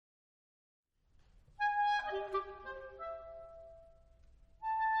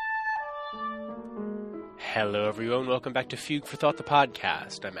Hello, everyone. Welcome back to Fugue for Thought, the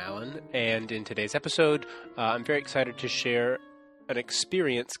podcast. I'm Alan, and in today's episode, I'm very excited to share an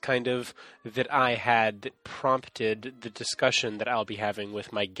experience that I had that prompted the discussion that I'll be having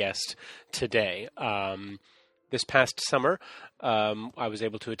with my guest today. This past summer, I was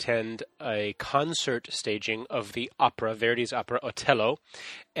able to attend a concert staging of the opera, Verdi's opera Otello,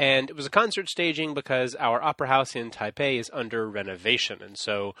 and it was a concert staging because our opera house in Taipei is under renovation, and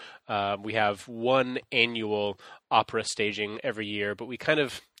so we have one annual opera staging every year, but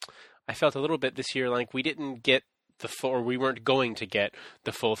I felt a little bit this year like we didn't get we weren't going to get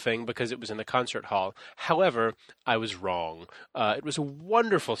the full thing because it was in the concert hall. However, I was wrong. It was a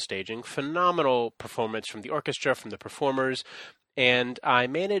wonderful staging, phenomenal performance from the orchestra, from the performers, and I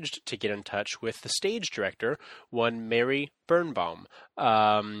managed to get in touch with the stage director, one Mary Birnbaum.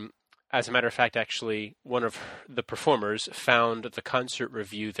 As a matter of fact, actually, one of the performers found the concert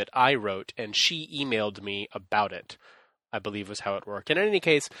review that I wrote, and she emailed me about it, I believe was how it worked. And in any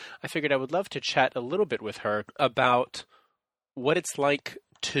case, I figured I would love to chat a little bit with her about what it's like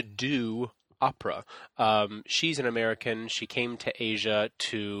to do opera. She's an American. She came to Asia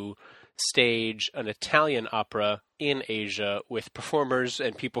to stage an Italian opera in Asia with performers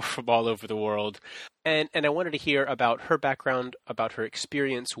and people from all over the world. And I wanted to hear about her background, about her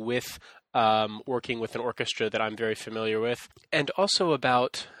experience with working with an orchestra that I'm very familiar with, and also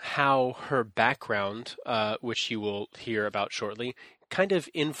about how her background, which you will hear about shortly, kind of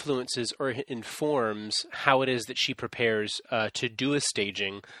influences or informs how it is that she prepares to do a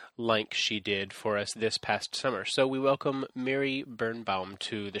staging like she did for us this past summer. So we welcome Mary Birnbaum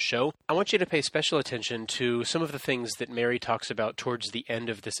to the show. I want you to pay special attention to some of the things that Mary talks about towards the end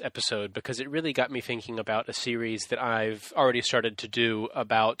of this episode, because it really got me thinking about a series that I've already started to do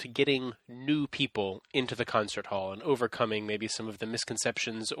about getting new people into the concert hall and overcoming maybe some of the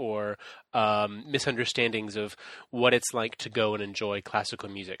misconceptions or misunderstandings of what it's like to go and enjoy classical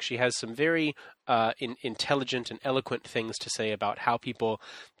music. She has some very intelligent and eloquent things to say about how people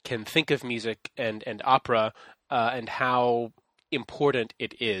can think of music and opera and how important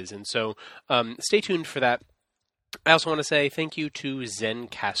it is. And so stay tuned for that. I also want to say thank you to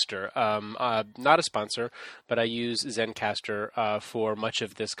Zencastr. Not a sponsor, but I use Zencastr for much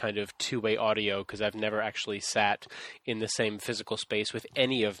of this kind of two-way audio because I've never actually sat in the same physical space with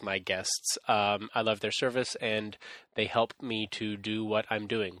any of my guests. I love their service, and they help me to do what I'm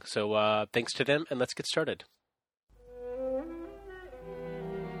doing. So thanks to them, and let's get started.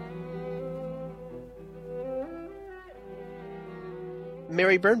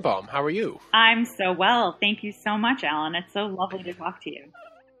 Mary Birnbaum, how are you? I'm so well. Thank you so much, Alan. It's so lovely to talk to you.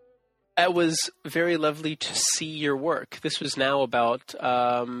 It was very lovely to see your work. This was now about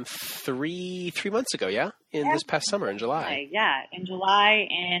 3 months ago, yeah? This past summer in July. Yeah, in July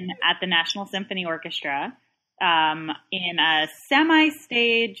at the National Symphony Orchestra in a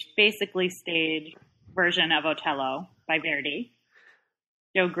semi-staged, basically staged version of Otello by Verdi,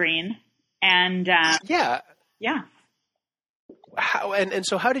 Joe Green. And Yeah.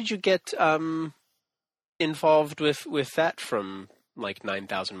 So how did you get involved with that from like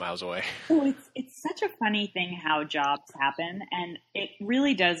 9,000 miles away? Oh, it's such a funny thing how jobs happen, and it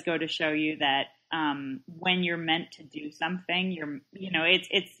really does go to show you that when you're meant to do something,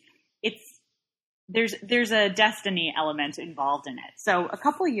 there's a destiny element involved in it. So a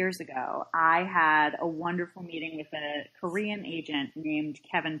couple of years ago, I had a wonderful meeting with a Korean agent named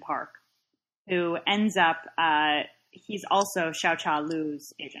Kevin Park, who ends up he's also Xiao Cha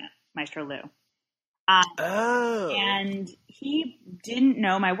Lu's agent, Maestro Lu. And he didn't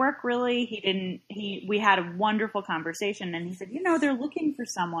know my work really. We had a wonderful conversation, and he said, they're looking for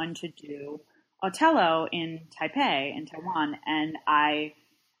someone to do Otello in Taipei, in Taiwan. And I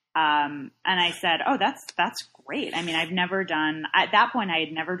said, oh, that's great. I mean, at that point, I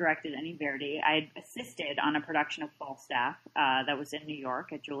had never directed any Verdi. I had assisted on a production of Falstaff that was in New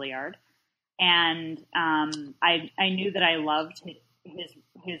York at Juilliard. And I knew that I loved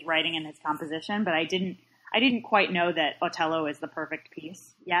his writing and his composition, but I didn't quite know that Otello is the perfect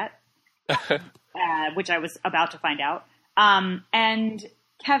piece yet, which I was about to find out. And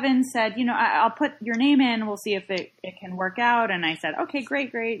Kevin said, I'll put your name in. We'll see if it can work out. And I said, okay,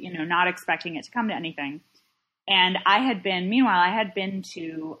 great. Not expecting it to come to anything. And I had been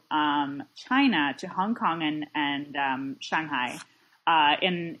to China, to Hong Kong and Shanghai.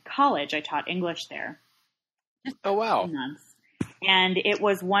 In college, I taught English there. Oh, wow. Months. And it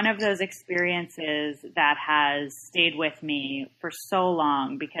was one of those experiences that has stayed with me for so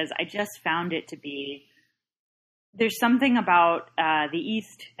long because I just found it to be, there's something about the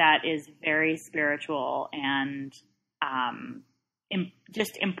East that is very spiritual and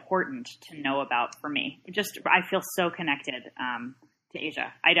just important to know about for me. I feel so connected to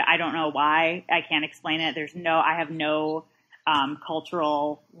Asia. I don't know why. I can't explain it. I have no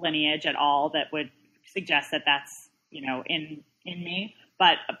cultural lineage at all that would suggest that that's, in me.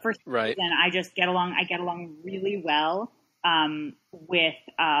 But for some reason, I get along really well with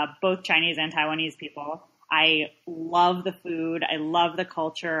both Chinese and Taiwanese people. I love the food. I love the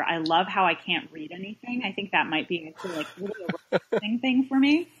culture. I love how I can't read anything. I think that might be actually like really a relaxing thing for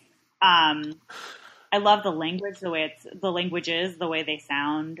me. I love the language, the languages, the way they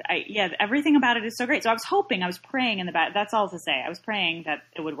sound. Everything about it is so great. So I was praying in the back. That's all to say. I was praying that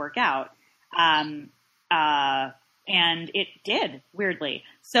it would work out. And it did, weirdly.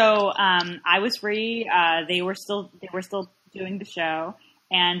 So I was free. They were still doing the show.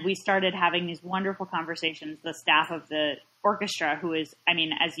 And we started having these wonderful conversations. The staff of the orchestra, who is,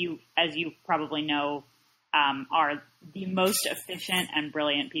 as you probably know, are the most efficient and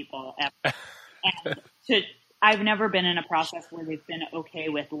brilliant people ever. And I've never been in a process where they've been okay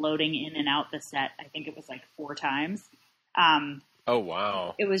with loading in and out the set. I think it was like 4 times. Oh,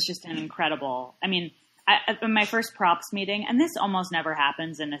 wow. It was just an incredible, my first props meeting, and this almost never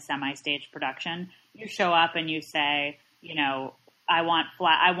happens in a semi-stage production. You show up and you say, I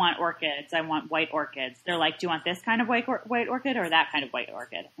want orchids. I want white orchids. They're like, do you want this kind of white orchid or that kind of white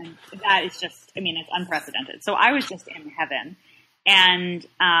orchid? And that is just, it's unprecedented. So I was just in heaven. And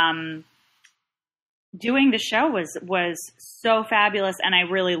doing the show was so fabulous. And I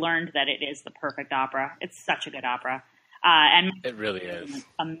really learned that it is the perfect opera. It's such a good opera. And it really is an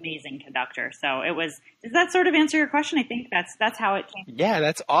amazing conductor. So does that sort of answer your question? I think that's how it came. Yeah,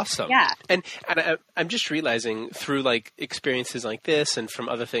 that's awesome. Yeah. And I'm just realizing through like experiences like this and from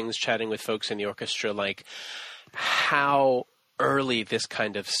other things, chatting with folks in the orchestra, like how early this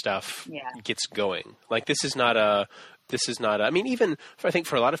kind of stuff gets going. Like this is not even I think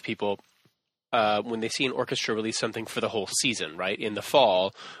for a lot of people, when they see an orchestra release something for the whole season, right? In the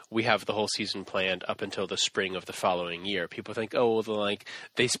fall, we have the whole season planned up until the spring of the following year. People think, oh, well,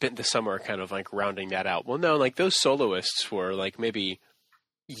 they spent the summer kind of like rounding that out. Well, no, like those soloists were like maybe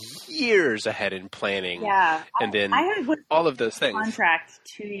years ahead in planning. Yeah. And then I all of those things. Contract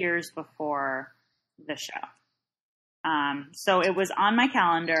 2 years before the show. So it was on my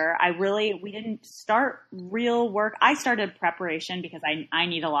calendar. We didn't start real work. I started preparation because I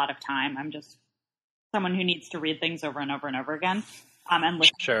need a lot of time. I'm just someone who needs to read things over and over and over again, and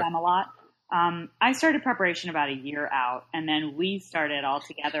listen to them a lot. I started preparation about a year out, and then we started all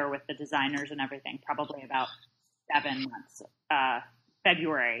together with the designers and everything, probably about 7 months,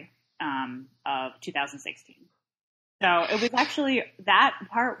 February, of 2016. So it was actually, that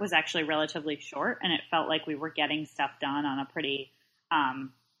part was actually relatively short, and it felt like we were getting stuff done on a pretty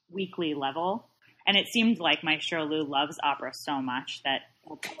weekly level. And it seemed like Maestro Lou loves opera so much that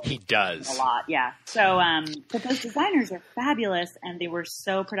he does a lot. Yeah. So, but those designers are fabulous, and they were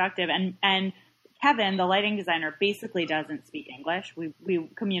so productive. And Kevin, the lighting designer, basically doesn't speak English. We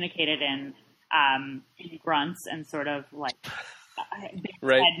communicated in grunts and sort of like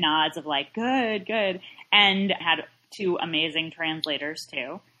head nods of like, good, and had 2 amazing translators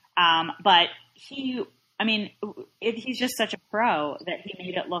too. But he's just such a pro that he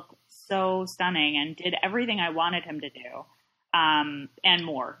made it look so stunning and did everything I wanted him to do. And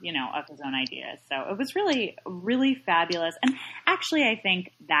more, of his own ideas. So it was really, really fabulous. And actually, I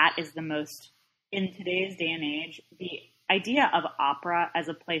think that is the most, in today's day and age, the idea of opera as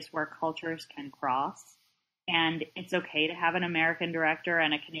a place where cultures can cross. And it's okay to have an American director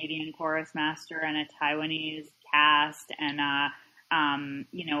and a Canadian chorus master and a Taiwanese cast and a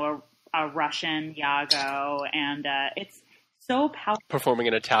Russian Iago, and it's so powerful. Performing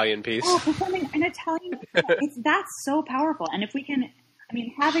an Italian piece. Oh, performing an Italian piece. That's so powerful. And if we can,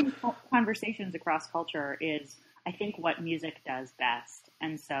 having conversations across culture is, I think, what music does best.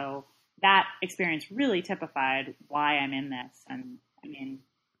 And so that experience really typified why I'm in this. And it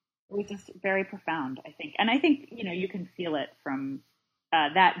was just very profound, I think. And I think, you can feel it from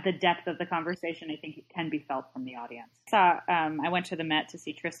the depth of the conversation, I think it can be felt from the audience. I went to the Met to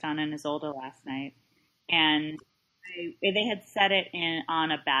see Tristan and Isolde last night, and they had set it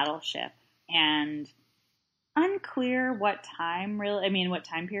on a battleship, and unclear what time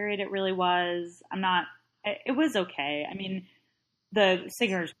period it really was. It was okay. The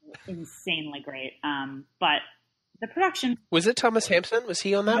singers were insanely great, but the production... Was it Thomas Hampson? Was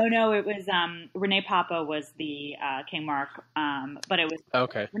he on that? No, it was Renee Papa was the King Mark, but it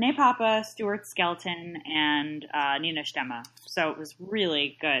was Renee Papa, Stuart Skelton, and Nina Stemma. So it was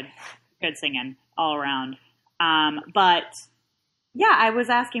really good singing all around. But yeah, I was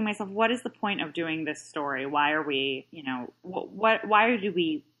asking myself, what is the point of doing this story? Why are we, why do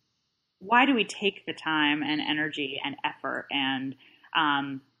we take the time and energy and effort? And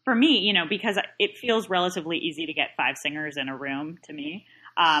for me, because it feels relatively easy to get five singers in a room to me.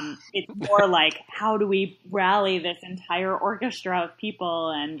 It's more like, how do we rally this entire orchestra of people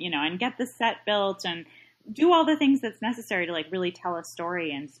and get the set built and do all the things that's necessary to like really tell a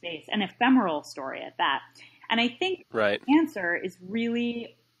story in space, an ephemeral story at that. And I think Right.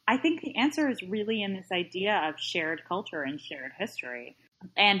 I think the answer is really in this idea of shared culture and shared history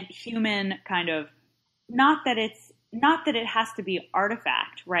and human kind of, not that it has to be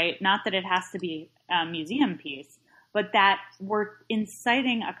artifact, right? Not that it has to be a museum piece, but that we're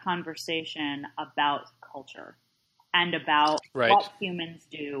inciting a conversation about culture and about Right. what humans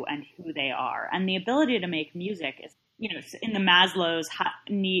do and who they are. And the ability to make music is, in the Maslow's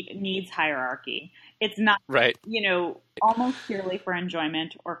needs hierarchy. It's not, Right. almost purely for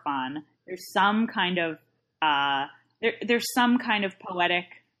enjoyment or fun. There's some kind of there's some kind of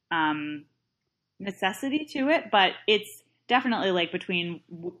poetic necessity to it, but it's definitely like between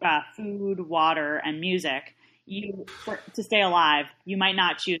food, water, and music. To stay alive, you might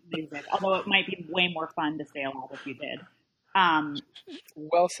not choose music, although it might be way more fun to stay alive if you did.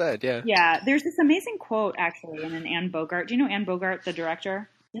 Well said. Yeah. Yeah, there's this amazing quote actually in an Anne Bogart. Do you know Anne Bogart, the director?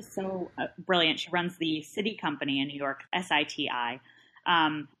 Just so brilliant. She runs the City Company in New York, SITI.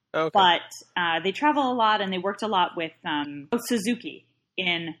 Okay. But they travel a lot, and they worked a lot with Suzuki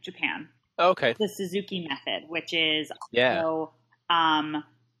in Japan. Okay. The Suzuki method, which is Yeah. also,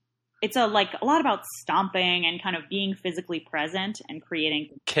 it's a lot about stomping and kind of being physically present and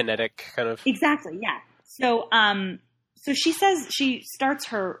creating Kinetic kind of. Exactly, yeah. So she says she starts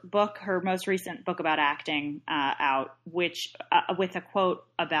her most recent book about acting out, which with a quote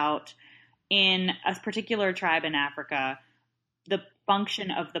about, in a particular tribe in Africa, the function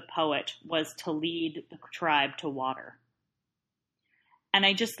of the poet was to lead the tribe to water. And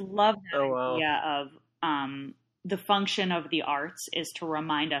I just love that idea of the function of the arts is to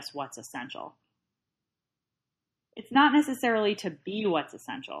remind us what's essential. It's not necessarily to be what's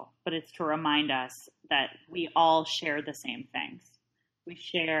essential, but it's to remind us that we all share the same things. We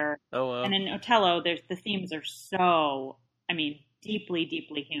share, and in Otello, the themes are so, deeply,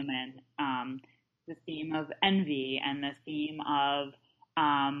 deeply human. The theme of envy and the theme of,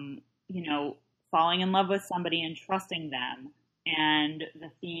 falling in love with somebody and trusting them, and the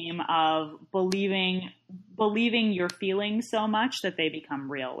theme of believing your feelings so much that they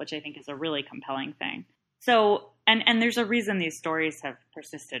become real, which I think is a really compelling thing. So, and there's a reason these stories have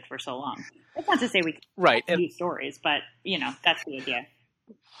persisted for so long. That's not to say we can't do stories, but that's the idea.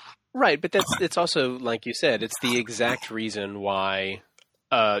 Right, but it's also, like you said, it's the exact reason why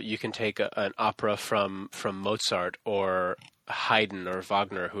you can take an opera from Mozart or Haydn or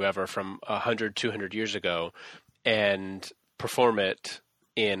Wagner, whoever, from 100, 200 years ago, and perform it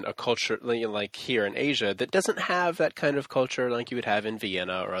in a culture like here in Asia that doesn't have that kind of culture like you would have in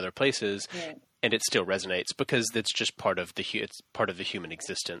Vienna or other places. Yeah. And it still resonates because it's just part of the human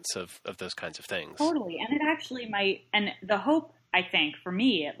existence of those kinds of things. Totally. And it actually might, and the hope, I think, for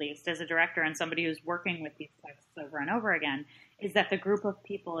me at least, as a director and somebody who's working with these texts over and over again, is that the group of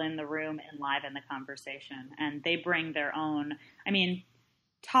people in the room enliven the conversation and they bring their own,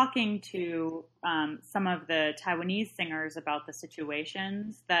 talking to some of the Taiwanese singers about the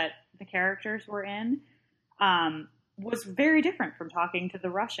situations that the characters were in, was very different from talking to the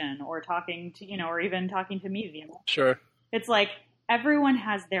Russian or talking to, or even talking to me. Sure. It's like everyone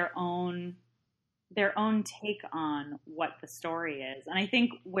has their own take on what the story is. And I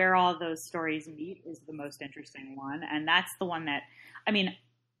think where all those stories meet is the most interesting one. And that's the one that,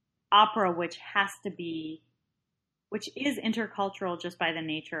 opera, which is intercultural just by the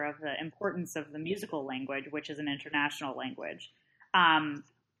nature of the importance of the musical language, which is an international language.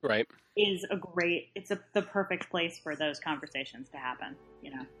 Right. Is the perfect place for those conversations to happen,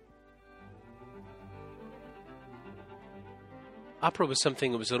 Opera was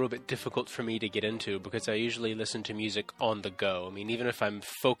something that was a little bit difficult for me to get into because I usually listen to music on the go. Even if I'm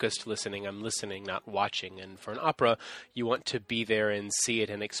focused listening, I'm listening, not watching. And for an opera, you want to be there and see it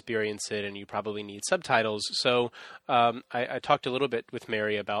and experience it, and you probably need subtitles. So I talked a little bit with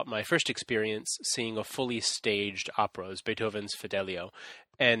Mary about my first experience seeing a fully staged opera, Beethoven's Fidelio.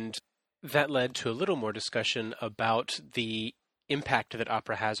 And that led to a little more discussion about the impact that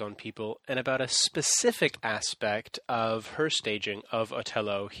opera has on people and about a specific aspect of her staging of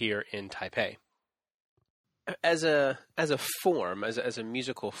Otello here in Taipei. As a form, as a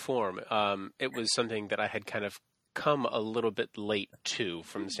musical form, it was something that I had kind of come a little bit late to,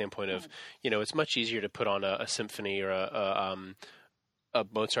 from the standpoint of, it's much easier to put on a symphony or a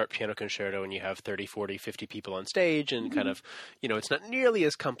Mozart piano concerto and you have 30, 40, 50 people on stage and kind of, it's not nearly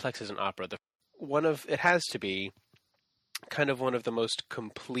as complex as an opera. It has to be kind of one of the most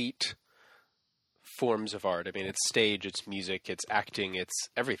complete forms of art. I mean, it's stage, it's music, it's acting, it's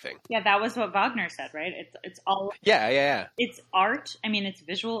everything. Yeah, that was what Wagner said, right? It's all Yeah. It's art. I mean, it's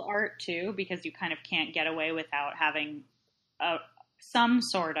visual art too, because you kind of can't get away without having some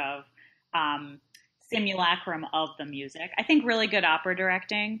sort of simulacrum of the music. I think really good opera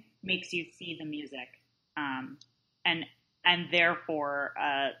directing makes you see the music, and therefore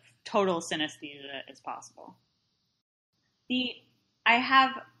total synesthesia is possible. I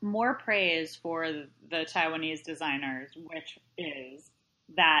have more praise for the Taiwanese designers, which is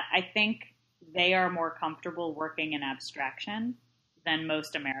that I think they are more comfortable working in abstraction than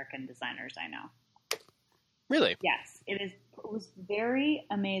most American designers I know. Really? Yes, it was very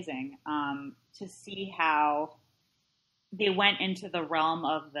amazing to see how they went into the realm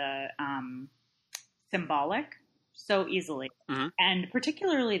of the symbolic so easily, and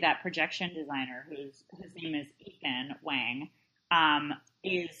particularly that projection designer, whose name is Ethan Wang,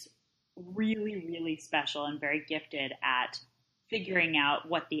 is really, really special and very gifted at figuring out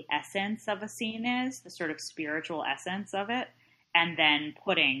what the essence of a scene is, the sort of spiritual essence of it, and then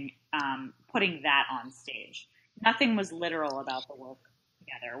putting that on stage. Nothing was literal about the work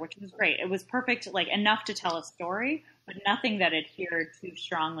together, which was great. It was perfect, like enough to tell a story, but nothing that adhered too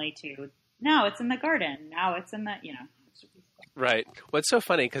strongly to, now it's in the garden, now it's in the, Right. Well, it's so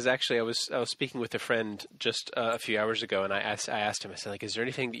funny because actually I was speaking with a friend just a few hours ago, and I asked him, I said, like, is there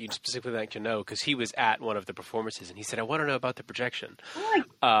anything that you'd specifically like to know? Because he was at one of the performances, and he said, I want to know about the projection.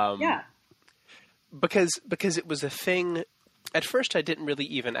 Yeah. Because it was a thing. At first, I didn't really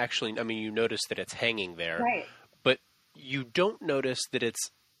even actually. I mean, you notice that it's hanging there, Right. but you don't notice that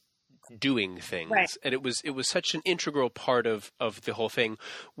it's doing things, right. And it was such an integral part of the whole thing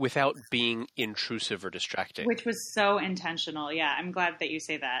without being intrusive or distracting, which was so intentional. Yeah, I'm glad that you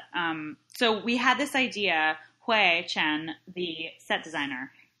say that. So we had this idea. Hui Chen, the set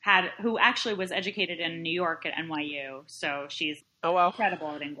designer, who actually was educated in New York at NYU, so she's incredible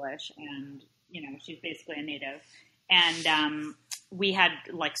at English, and she's basically a native. And we had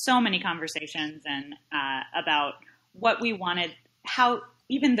like so many conversations and about what we wanted, how,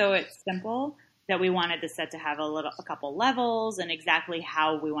 even though it's simple, that we wanted the set to have a couple levels and exactly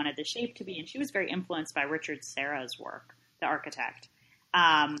how we wanted the shape to be. And she was very influenced by Richard Serra's work, the architect,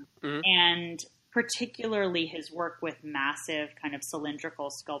 and particularly his work with massive kind of cylindrical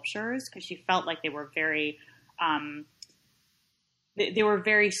sculptures, because she felt like they were very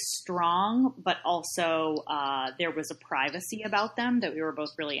strong, but also there was a privacy about them that we were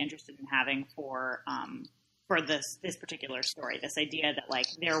both really interested in having for this particular story. This idea that like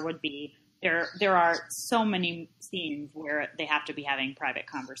there are so many scenes where they have to be having private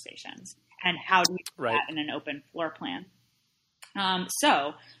conversations, and how do you do that in an open floor plan?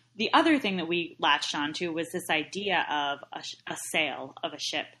 So the other thing that we latched onto was this idea of a sail of a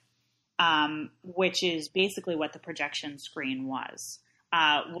ship, which is basically what the projection screen was.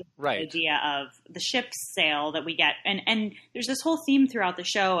 The idea of the ship's sail that we get. And there's this whole theme throughout the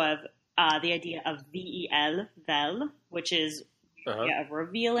show of the idea of vel, which is the idea of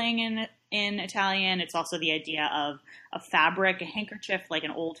revealing in Italian. It's also the idea of a fabric, a handkerchief, like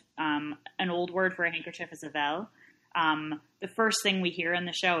an old word for a handkerchief is a vel. The first thing we hear in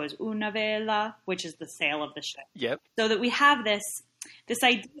the show is una vela, which is the sail of the ship. Yep. So that we have this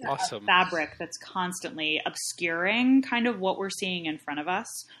idea of fabric that's constantly obscuring kind of what we're seeing in front of us,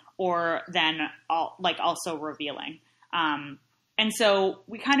 or then also revealing. And so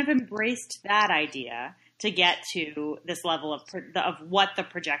we kind of embraced that idea to get to this level of what the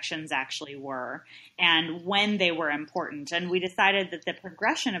projections actually were and when they were important. And we decided that the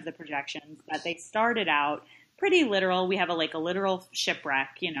progression of the projections, that they started out pretty literal. We have a literal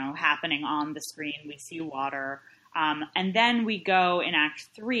shipwreck, happening on the screen. We see water. And then we go in Act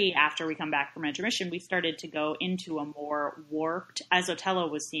 3, after we come back from intermission, we started to go into a more warped, as Otello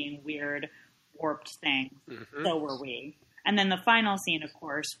was seeing weird, warped things, so were we. And then the final scene, of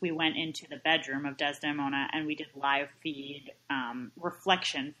course, we went into the bedroom of Desdemona and we did live feed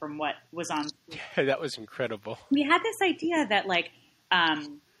reflection from what was on. Yeah, that was incredible. We had this idea that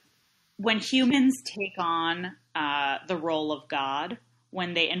when humans take on the role of God,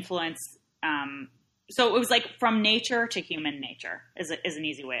 when they influence, so it was like from nature to human nature is an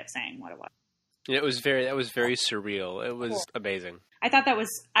easy way of saying what it was. That was very surreal. It was amazing. I thought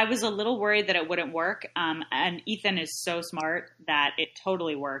I was a little worried that it wouldn't work. And Ethan is so smart that it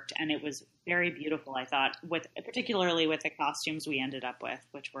totally worked. And it was very beautiful, I thought, particularly with the costumes we ended up with,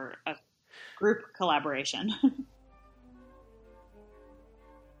 which were a group collaboration.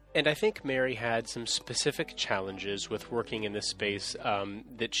 And I think Mary had some specific challenges with working in this space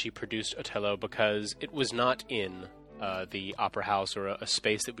that she produced Otello, because it was not in the opera house or a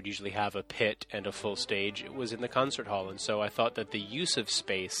space that would usually have a pit and a full stage. It was in the concert hall. And so I thought that the use of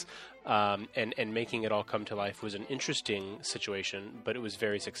space and making it all come to life was an interesting situation, but it was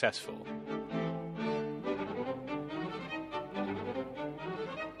very successful.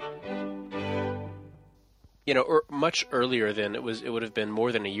 Or much earlier than it would have been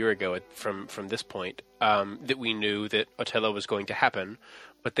more than a year ago from this point that we knew that Otello was going to happen.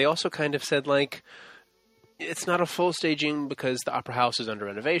 But they also kind of said, like, it's not a full staging because the opera house is under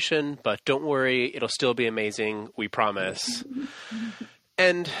renovation, but don't worry, it'll still be amazing, we promise.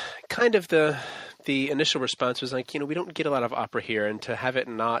 And kind of the initial response was like, we don't get a lot of opera here, and to have it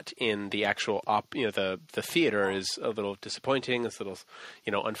not in the actual the theater is a little disappointing. It's a little,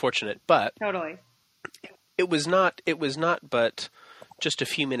 unfortunate, but totally. It was not but just a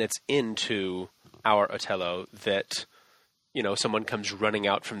few minutes into our Otello that, someone comes running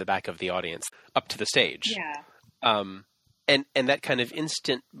out from the back of the audience up to the stage. Yeah. And that kind of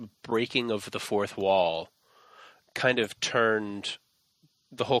instant breaking of the fourth wall kind of turned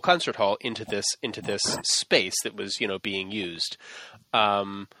the whole concert hall into this space that was, being used.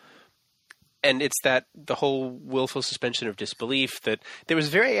 And it's that the whole willful suspension of disbelief that there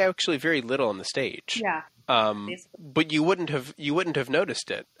was actually very little on the stage. Yeah. But you wouldn't have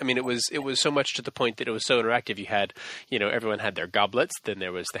noticed it. I mean, it was so much to the point that it was so interactive. You had, everyone had their goblets. Then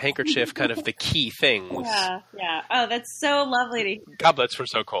there was the handkerchief, kind of the key things. Yeah. Oh, that's so lovely to hear. Goblets were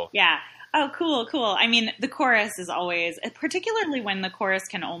so cool. Yeah. Oh, cool. I mean, the chorus is always, particularly when the chorus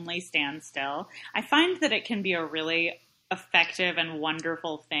can only stand still, I find that it can be a really effective and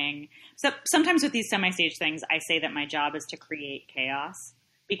wonderful thing. So sometimes with these semi-stage things, I say that my job is to create chaos,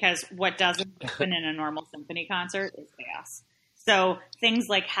 because what doesn't happen in a normal symphony concert is chaos. So things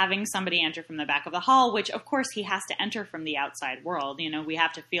like having somebody enter from the back of the hall, which of course he has to enter from the outside world. We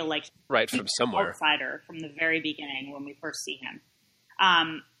have to feel like right from somewhere, outsider from the very beginning when we first see him.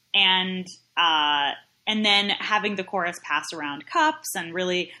 And then having the chorus pass around cups and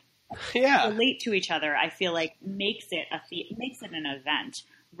really relate to each other, I feel like makes it an event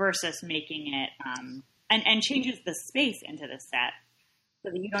versus making it and changes the space into the set so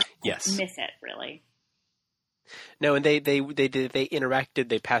that you don't miss it really. No, and they interacted,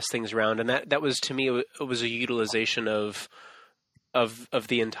 they passed things around, and that was, to me, it was a utilization of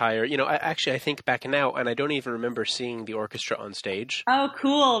the entire, I think back now, and I don't even remember seeing the orchestra on stage. Oh,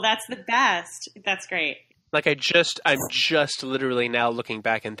 cool. That's the best. That's great. Like I'm just literally now looking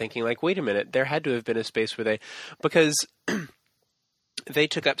back and thinking, like, wait a minute, there had to have been a space where because they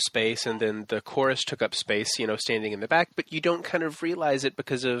took up space and then the chorus took up space, standing in the back, but you don't kind of realize it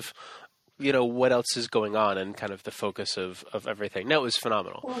because of, what else is going on and kind of the focus of everything. No, it was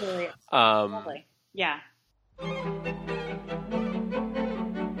phenomenal. Totally. Lovely. Yeah.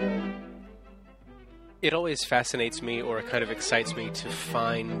 It always fascinates me, or kind of excites me, to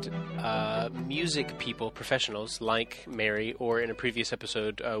find music people, professionals like Mary, or in a previous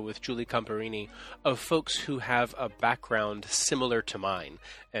episode with Julie Comparini, of folks who have a background similar to mine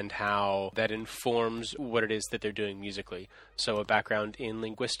and how that informs what it is that they're doing musically. So a background in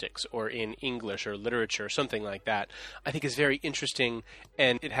linguistics or in English or literature, something like that, I think is very interesting,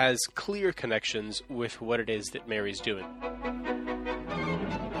 and it has clear connections with what it is that Mary's doing.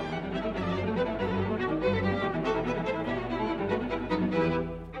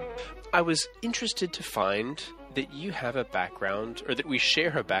 I was interested to find that you have a background, or that we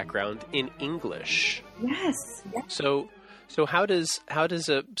share a background in English. Yes. So how does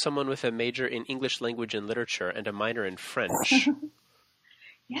someone with a major in English language and literature and a minor in French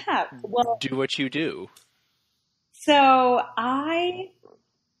do what you do? So I've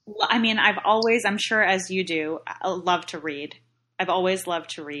always, I'm sure as you do, love to read. I've always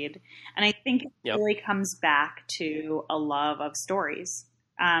loved to read. And I think it really comes back to a love of stories.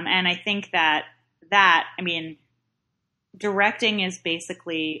 And I think that directing is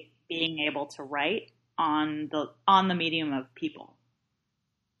basically being able to write on the medium of people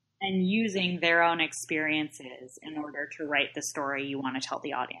and using their own experiences in order to write the story you want to tell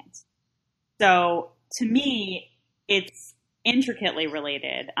the audience. So to me, it's intricately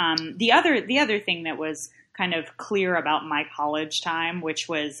related. The other thing that was kind of clear about my college time, which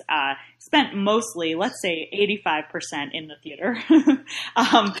was spent mostly, let's say 85% in the theater,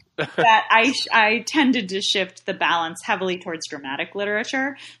 that I tended to shift the balance heavily towards dramatic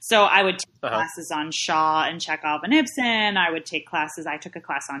literature. So I would take classes on Shaw and Chekhov and Ibsen. I took a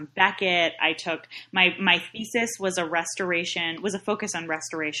class on Beckett. I took my thesis was a focus on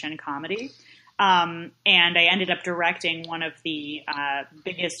restoration comedy. And I ended up directing one of the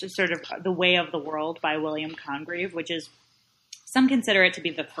biggest, sort of The Way of the World by William Congreve, which is, some consider it to be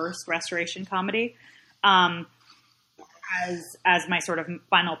the first Restoration comedy, as my sort of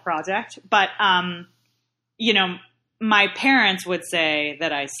final project. But, my parents would say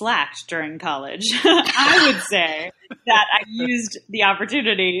that I slacked during college. I would say that I used the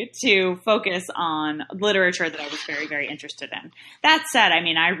opportunity to focus on literature that I was very, very interested in. That said, I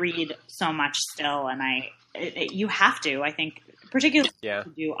mean, I read so much still, and you have to, I think, particularly to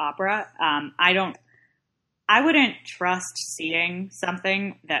do opera. I wouldn't trust seeing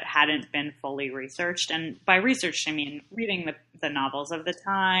something that hadn't been fully researched. And by research, I mean reading the novels of the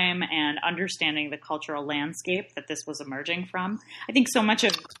time and understanding the cultural landscape that this was emerging from. I think so much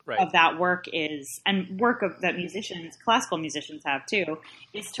of that work that classical musicians have too,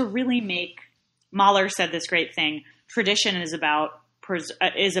 is to really make, Mahler said this great thing, tradition is about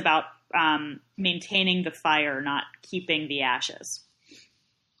maintaining the fire, not keeping the ashes.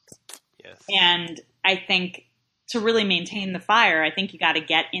 Yes. And I think to really maintain the fire, I think you got to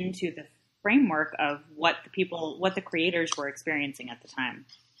get into the framework of what the creators were experiencing at the time.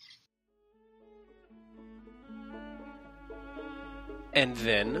 And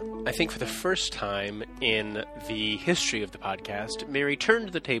then, I think for the first time in the history of the podcast, Mary turned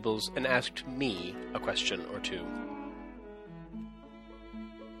the tables and asked me a question or two.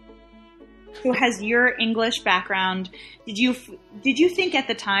 So has your English background, did you think at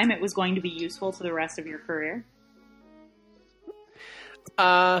the time it was going to be useful to the rest of your career?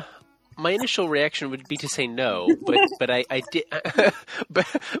 My initial reaction would be to say no, but I did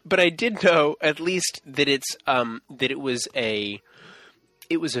but I did know at least that it was a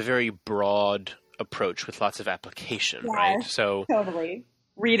very broad approach with lots of application, right? So totally.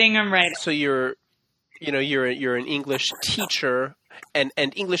 Reading and writing. So you're an English teacher, and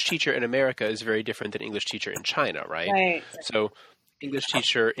English teacher in America is very different than English teacher in China, right? Right. So English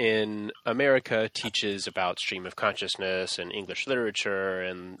teacher in America teaches about stream of consciousness and English literature,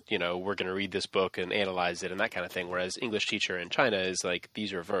 and we're going to read this book and analyze it and that kind of thing. Whereas English teacher in China is like,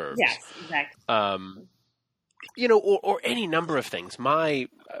 these are verbs. Yes, exactly. Or any number of things. My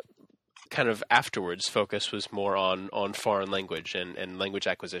kind of afterwards focus was more on foreign language and language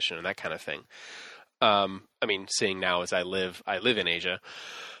acquisition and that kind of thing. I mean, seeing now as I live in Asia.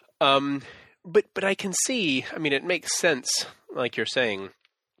 But I can see, I mean, it makes sense, like you're saying,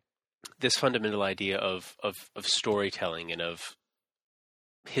 this fundamental idea of storytelling and of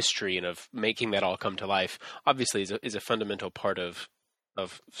history and of making that all come to life, obviously is a fundamental part of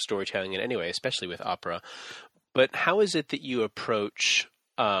storytelling in any way, especially with opera. But how is it that you approach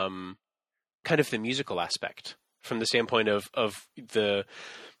kind of the musical aspect from the standpoint of the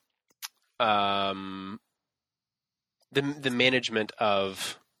management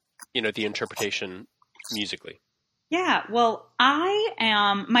of the interpretation musically? Yeah, well,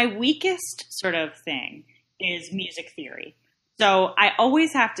 my weakest sort of thing is music theory. So I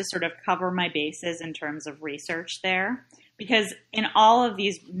always have to sort of cover my bases in terms of research there, because in all of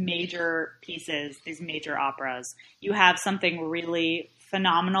these major pieces, these major operas, you have something really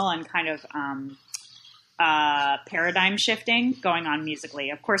phenomenal and kind of paradigm shifting going on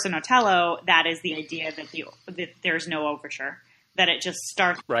musically. Of course, in Otello, that is the idea that there's no overture, that it just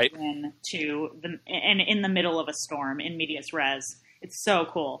starts in the middle of a storm in medias res. It's so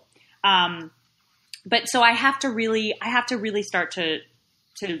cool. But so I have to really start to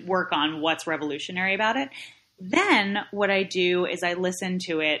work on what's revolutionary about it. Then what I do is I listen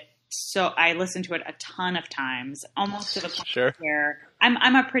to it. So I listen to it a ton of times, almost to the point where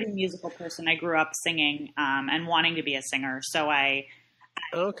I'm a pretty musical person. I grew up singing and wanting to be a singer. So I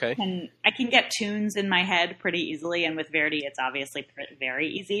can get tunes in my head pretty easily. And with Verdi, it's obviously very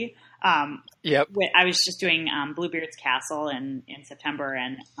easy. Yep. I was just doing Bluebeard's Castle in September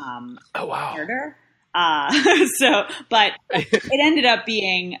and Murder. But it ended up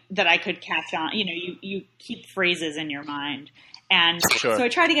being that I could catch on. You keep phrases in your mind. And so I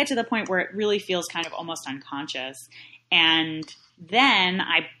try to get to the point where it really feels kind of almost unconscious. And then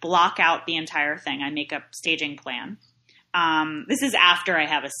I block out the entire thing. I make a staging plan. This is after I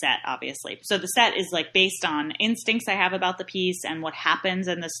have a set, obviously. So the set is like based on instincts I have about the piece and what happens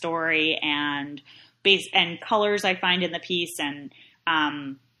in the story and colors I find in the piece. And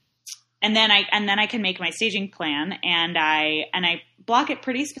then I can make my staging plan and I block it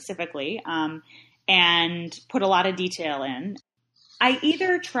pretty specifically, and put a lot of detail in. I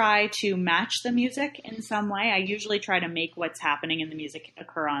either try to match the music in some way. I usually try to make what's happening in the music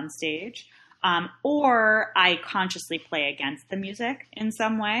occur on stage. Or I consciously play against the music in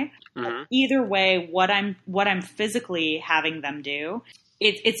some way. Mm-hmm. Either way, what I'm physically having them do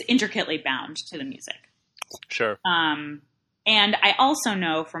it's intricately bound to the music. Sure. And I also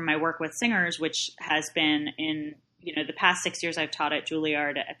know from my work with singers, which has been in, the past 6 years I've taught at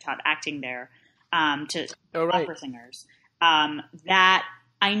Juilliard, I've taught acting there, to opera singers, that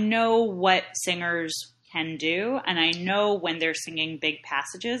I know what singers can do. And I know when they're singing big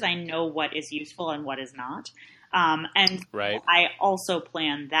passages, I know what is useful and what is not. And I also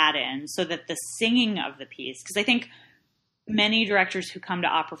plan that in so that the singing of the piece, because I think many directors who come to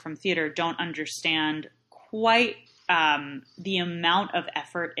opera from theater don't understand quite the amount of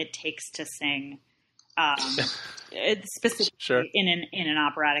effort it takes to sing, specifically in an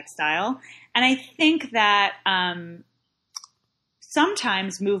operatic style. And I think that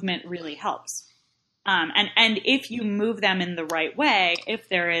sometimes movement really helps. And if you move them in the right way, if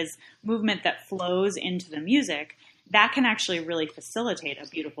there is movement that flows into the music, that can actually really facilitate a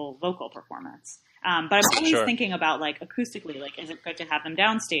beautiful vocal performance. But I'm always thinking about, like, acoustically, like, is it good to have them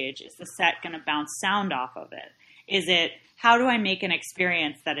downstage? Is the set going to bounce sound off of it? Is it, how do I make an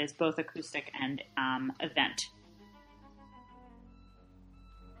experience that is both acoustic and event?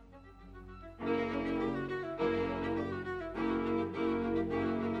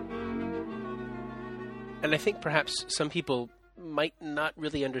 And I think perhaps some people might not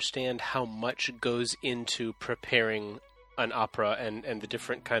really understand how much goes into preparing an opera and the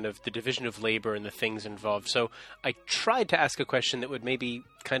different kind of the division of labor and the things involved. So I tried to ask a question that would maybe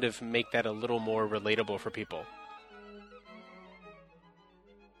kind of make that a little more relatable for people.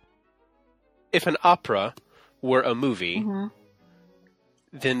 If an opera were a movie,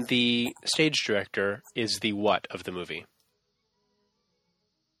 then the stage director is the what of the movie?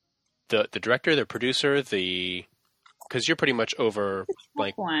 The director, the producer, because you're pretty much over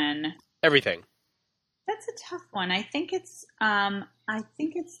like everything. That's a tough one. I think it's the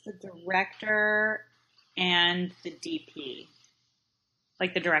director and the DP,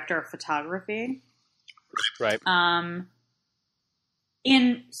 like the director of photography. Right.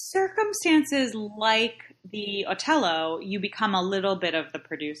 In circumstances like the Otello, you become a little bit of the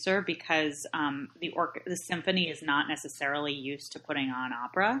producer because the symphony is not necessarily used to putting on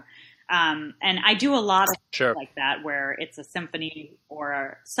opera. And I do a lot of stuff like that, where it's a symphony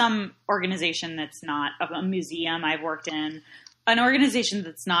or some organization that's not a museum I've worked in, an organization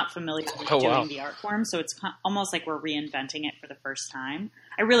that's not familiar with doing the art form. So it's almost like we're reinventing it for the first time.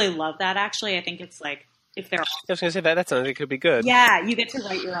 I really love that, actually. I think it's like, if they're, I was going to say that sounds like it could be good. Yeah, you get to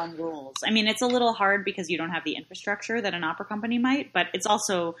write your own rules. I mean, it's a little hard because you don't have the infrastructure that an opera company might, but it's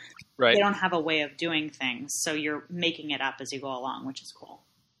also, they don't have a way of doing things. So you're making it up as you go along, which is cool.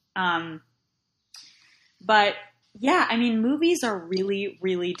 But yeah, I mean, movies are really,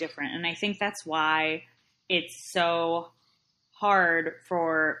 really different. And I think that's why it's so hard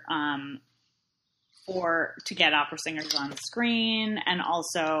to get opera singers on screen, and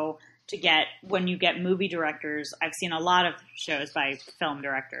also to get, when you get movie directors, I've seen a lot of shows by film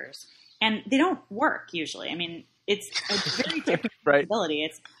directors, and they don't work usually. I mean, it's a very different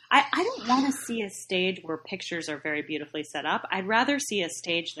ability. I don't want to see a stage where pictures are very beautifully set up. I'd rather see a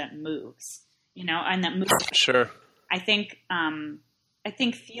stage that moves, and that moves. Sure. I think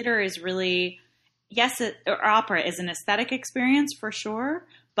theater is really, or opera is an aesthetic experience for sure,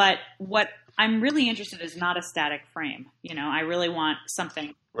 but what I'm really interested in is not a static frame. I really want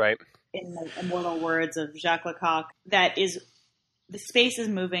something. Right. In the immortal words of Jacques Lecoq, that is, the space is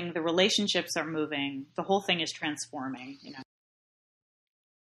moving, the relationships are moving, the whole thing is transforming,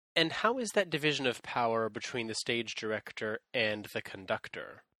 And how is that division of power between the stage director and the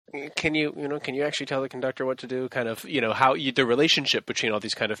conductor? Can you actually tell the conductor what to do? Kind of, how the relationship between all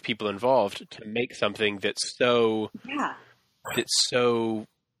these kind of people involved to make something that's so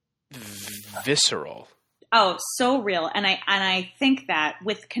visceral. Oh, so real. And I think that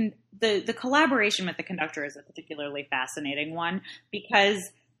with the collaboration with the conductor is a particularly fascinating one,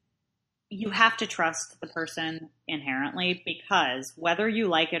 because you have to trust the person inherently, because whether you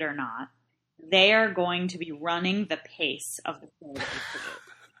like it or not, they are going to be running the pace of the play that you create.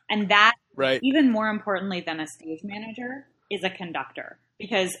 And that, even more importantly than a stage manager, is a conductor,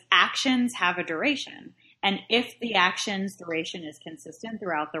 because actions have a duration. And if the action's duration is consistent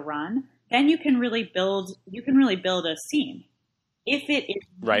throughout the run, then you can really build a scene. If it is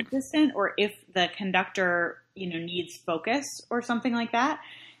consistent, or if the conductor, needs focus or something like that,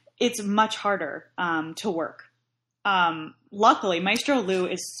 it's much harder to work. Luckily, Maestro Lou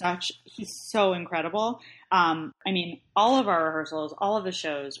he's so incredible. I mean, all of our rehearsals, all of the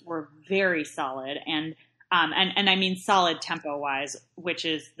shows were very solid, and I mean solid tempo wise, which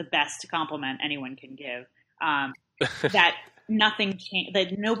is the best compliment anyone can give. That nothing changed,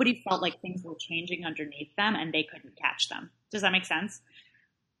 that nobody felt like things were changing underneath them and they couldn't catch them. Does that make sense?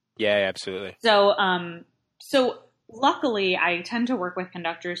 Yeah, absolutely. So luckily, I tend to work with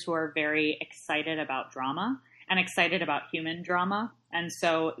conductors who are very excited about drama and excited about human drama. And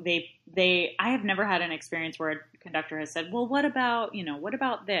so I have never had an experience where a conductor has said, well, what about, what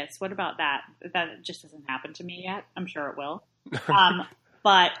about this? What about that? That just hasn't happened to me yet. I'm sure it will.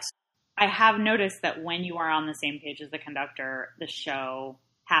 But I have noticed that when you are on the same page as the conductor, the show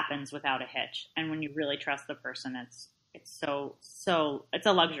happens without a hitch. And when you really trust the person, it's it's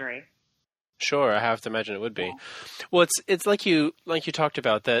a luxury. Sure, I have to imagine it would be. Well, it's like you talked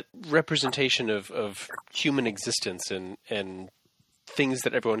about, that representation of human existence and things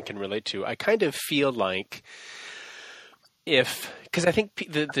that everyone can relate to. I kind of feel like because I think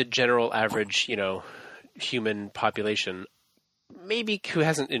the general average, human population, maybe who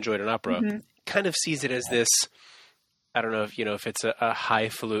hasn't enjoyed an opera, kind of sees it as this. I don't know if it's a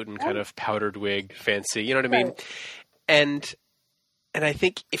highfalutin kind of powdered wig fancy, you know what I mean? And I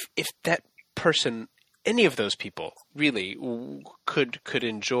think if that person, any of those people, really could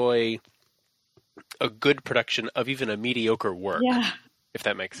enjoy a good production of even a mediocre work, if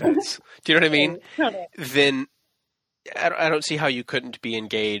that makes sense. Do you know what I mean? Totally. Then I don't see how you couldn't be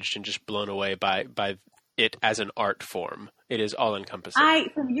engaged and just blown away by it as an art form. It is all encompassing.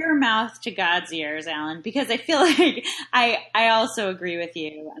 From your mouth to God's ears, Alan, because I feel like I also agree with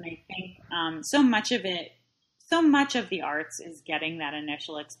you, and I think so much of the arts is getting that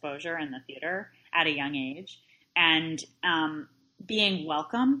initial exposure in the theater at a young age, and being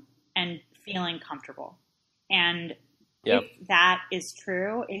welcome and feeling comfortable. And if that is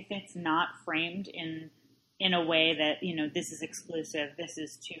true, if it's not framed in a way that, this is exclusive, this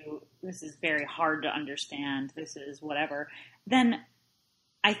is very hard to understand, this is whatever, then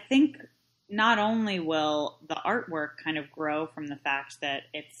I think not only will the artwork kind of grow from the fact that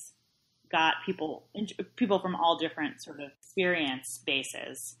it's got people from all different sort of experience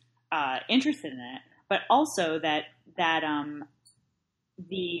bases interested in it, but also that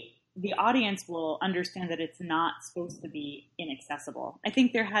the audience will understand that it's not supposed to be inaccessible. I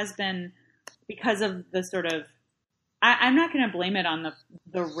think there has been, because of the sort of, I'm not going to blame it on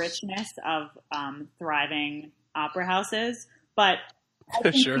the richness of thriving opera houses, but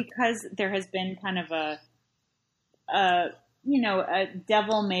I think because there has been kind of a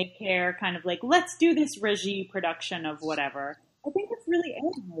devil may care kind of like, let's do this Regie production of whatever. I think it's really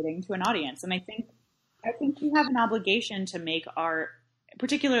alienating to an audience, and I think we have an obligation to make art,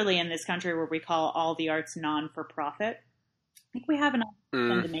 particularly in this country where we call all the arts non-for-profit. I think we have an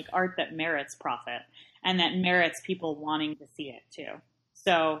obligation to make art that merits profit and that merits people wanting to see it too.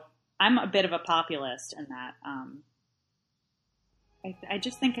 So I'm a bit of a populist in that. I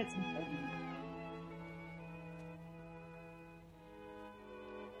just think it's important.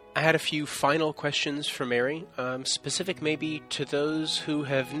 I had a few final questions for Mary, specific maybe to those who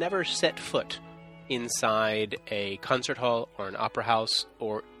have never set foot inside a concert hall or an opera house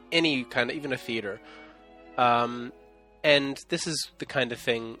or any kind of, even a theater. And this is the kind of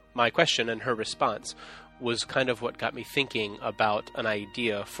thing, my question and her response was kind of what got me thinking about an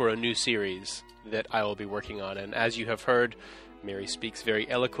idea for a new series that I will be working on. And as you have heard, Mary speaks very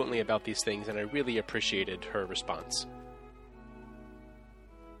eloquently about these things, and I really appreciated her response.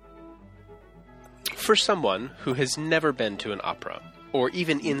 For someone who has never been to an opera, or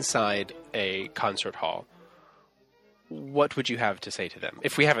even inside a concert hall, what would you have to say to them,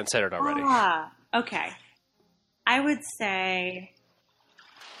 if we haven't said it already? Okay. I would say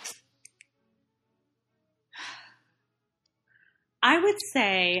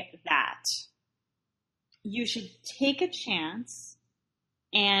that you should take a chance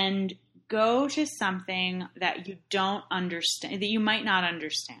and go to something that you don't understand, that you might not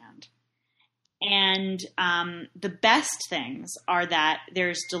understand. And the best things are that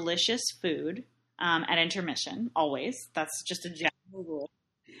there's delicious food at intermission, always. That's just a general rule.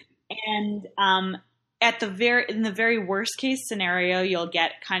 And in the very worst case scenario, you'll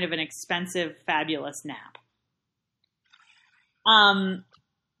get kind of an expensive, fabulous nap.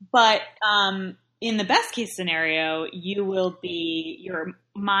 But in the best case scenario, your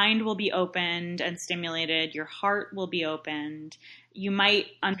mind will be opened and stimulated. Your heart will be opened. You might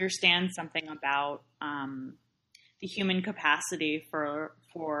understand something about the human capacity for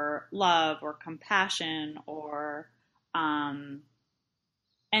love or compassion or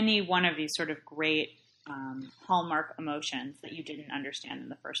any one of these sort of great hallmark emotions that you didn't understand in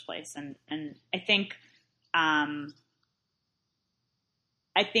the first place. And I think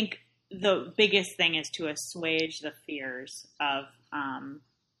the biggest thing is to assuage the fears of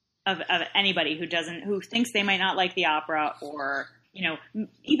anybody who thinks they might not like the opera or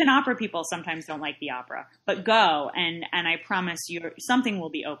even opera people sometimes don't like the opera, but go, and I promise you something will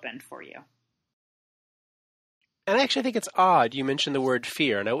be opened for you. And I actually think it's odd you mentioned the word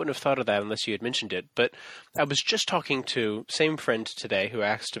fear, and I wouldn't have thought of that unless you had mentioned it. But I was just talking to same friend today who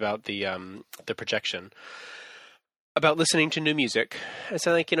asked about the projection, about listening to new music. I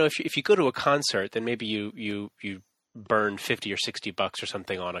said, like, if you go to a concert, then maybe you burn $50 or $60 or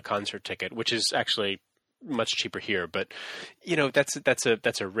something on a concert ticket, which is actually much cheaper here. But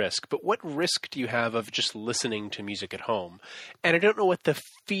that's a risk. But what risk do you have of just listening to music at home? And I don't know what the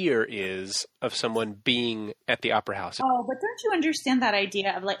fear is of someone being at the opera house. Oh, but don't you understand that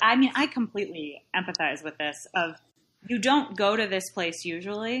idea of, like, I mean, I completely empathize with this, of you don't go to this place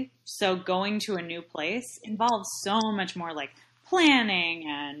usually, so going to a new place involves so much more, like, planning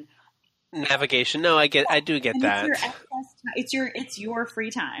and Navigation. No, I do get and that. it's your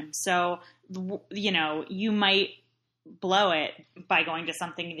free time. So, you might blow it by going to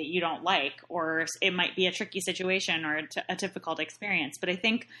something that you don't like, or it might be a tricky situation or a difficult experience. But I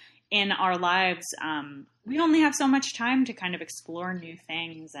think in our lives, we only have so much time to kind of explore new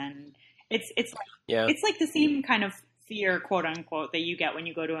things, and it's like the same kind of fear, quote unquote, that you get when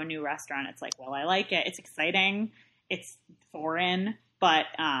you go to a new restaurant. It's like, well, I like it. It's exciting. It's foreign, but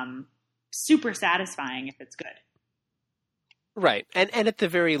super satisfying if it's good. Right. And at the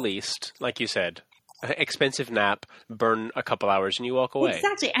very least, like you said, expensive nap, burn a couple hours, and you walk away.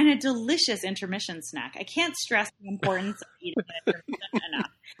 Exactly. And a delicious intermission snack. I can't stress the importance of eating an intermission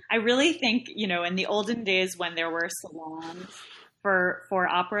enough. I really think, in the olden days when there were salons for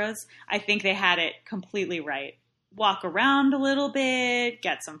operas, I think they had it completely right. Walk around a little bit,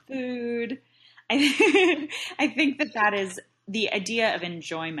 get some food. I think that is the idea of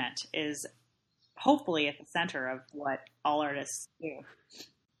enjoyment is hopefully at the center of what all artists do.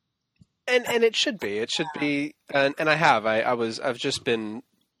 And it should be. It should be. And I've just been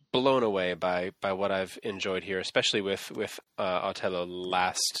blown away by what I've enjoyed here, especially with Otello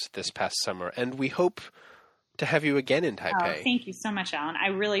this past summer. And we hope to have you again in Taipei. Oh, thank you so much, Alan. I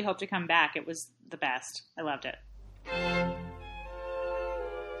really hope to come back. It was the best. I loved it.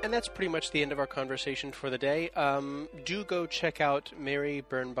 And that's pretty much the end of our conversation for the day. Do go check out Mary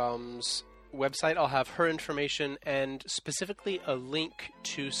Birnbaum's website. I'll have her information and specifically a link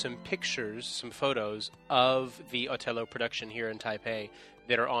to some pictures, some photos of the Otello production here in Taipei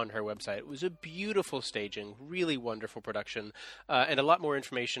that are on her website. It was a beautiful staging, really wonderful production, and a lot more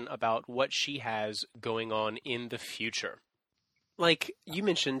information about what she has going on in the future. Like you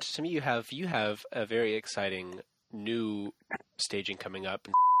mentioned to me, you have a very exciting new staging coming up.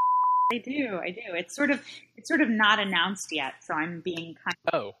 I do. It's sort of not announced yet, so I'm being kind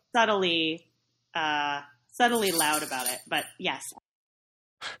of subtly loud about it. But yes,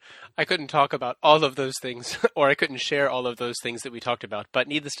 I couldn't talk about all of those things, or I couldn't share all of those things that we talked about. But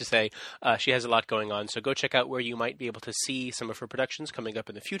needless to say, she has a lot going on. So go check out where you might be able to see some of her productions coming up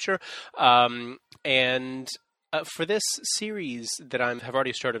in the future. And for this series that I have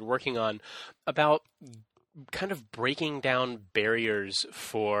already started working on, about kind of breaking down barriers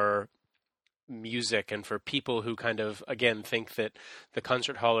for music and for people who kind of, again, think that the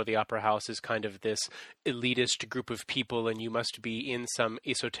concert hall or the opera house is kind of this elitist group of people and you must be in some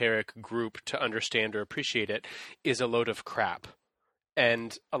esoteric group to understand or appreciate it, is a load of crap.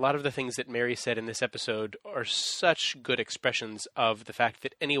 And a lot of the things that Mary said in this episode are such good expressions of the fact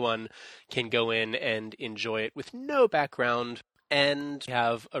that anyone can go in and enjoy it with no background and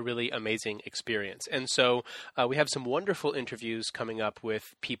have a really amazing experience. And so we have some wonderful interviews coming up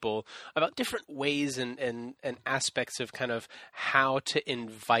with people about different ways and aspects of kind of how to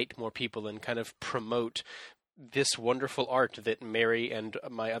invite more people and kind of promote this wonderful art that Mary and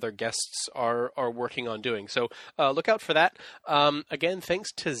my other guests are working on doing. So look out for that. Again,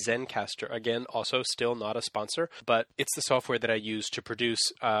 thanks to Zencastr. Again, also still not a sponsor, but it's the software that I use to produce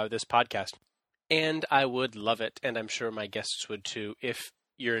this podcast. And I would love it, and I'm sure my guests would too, if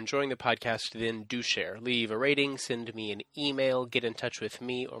you're enjoying the podcast, then do share. Leave a rating, send me an email, get in touch with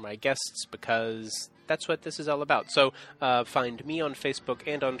me or my guests, because that's what this is all about. So find me on Facebook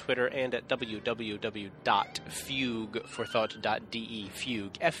and on Twitter and at www.fugueforthought.de.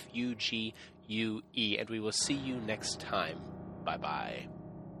 Fugue, F-U-G-U-E. And we will see you next time. Bye-bye.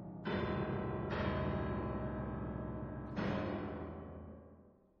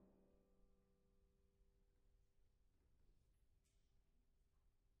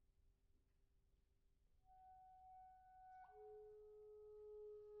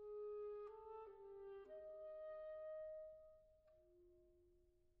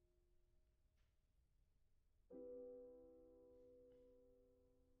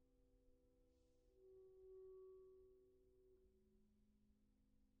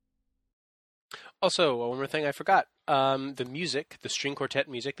 Also, one more thing I forgot. The music, the string quartet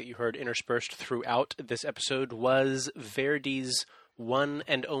music that you heard interspersed throughout this episode was Verdi's one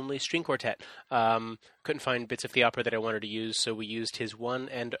and only string quartet. Couldn't find bits of the opera that I wanted to use, so we used his one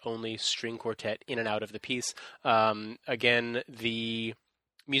and only string quartet in and out of the piece. Again, the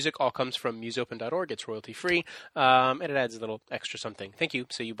music all comes from musopen.org. It's royalty free, and it adds a little extra something. Thank you.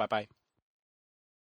 See you. Bye-bye.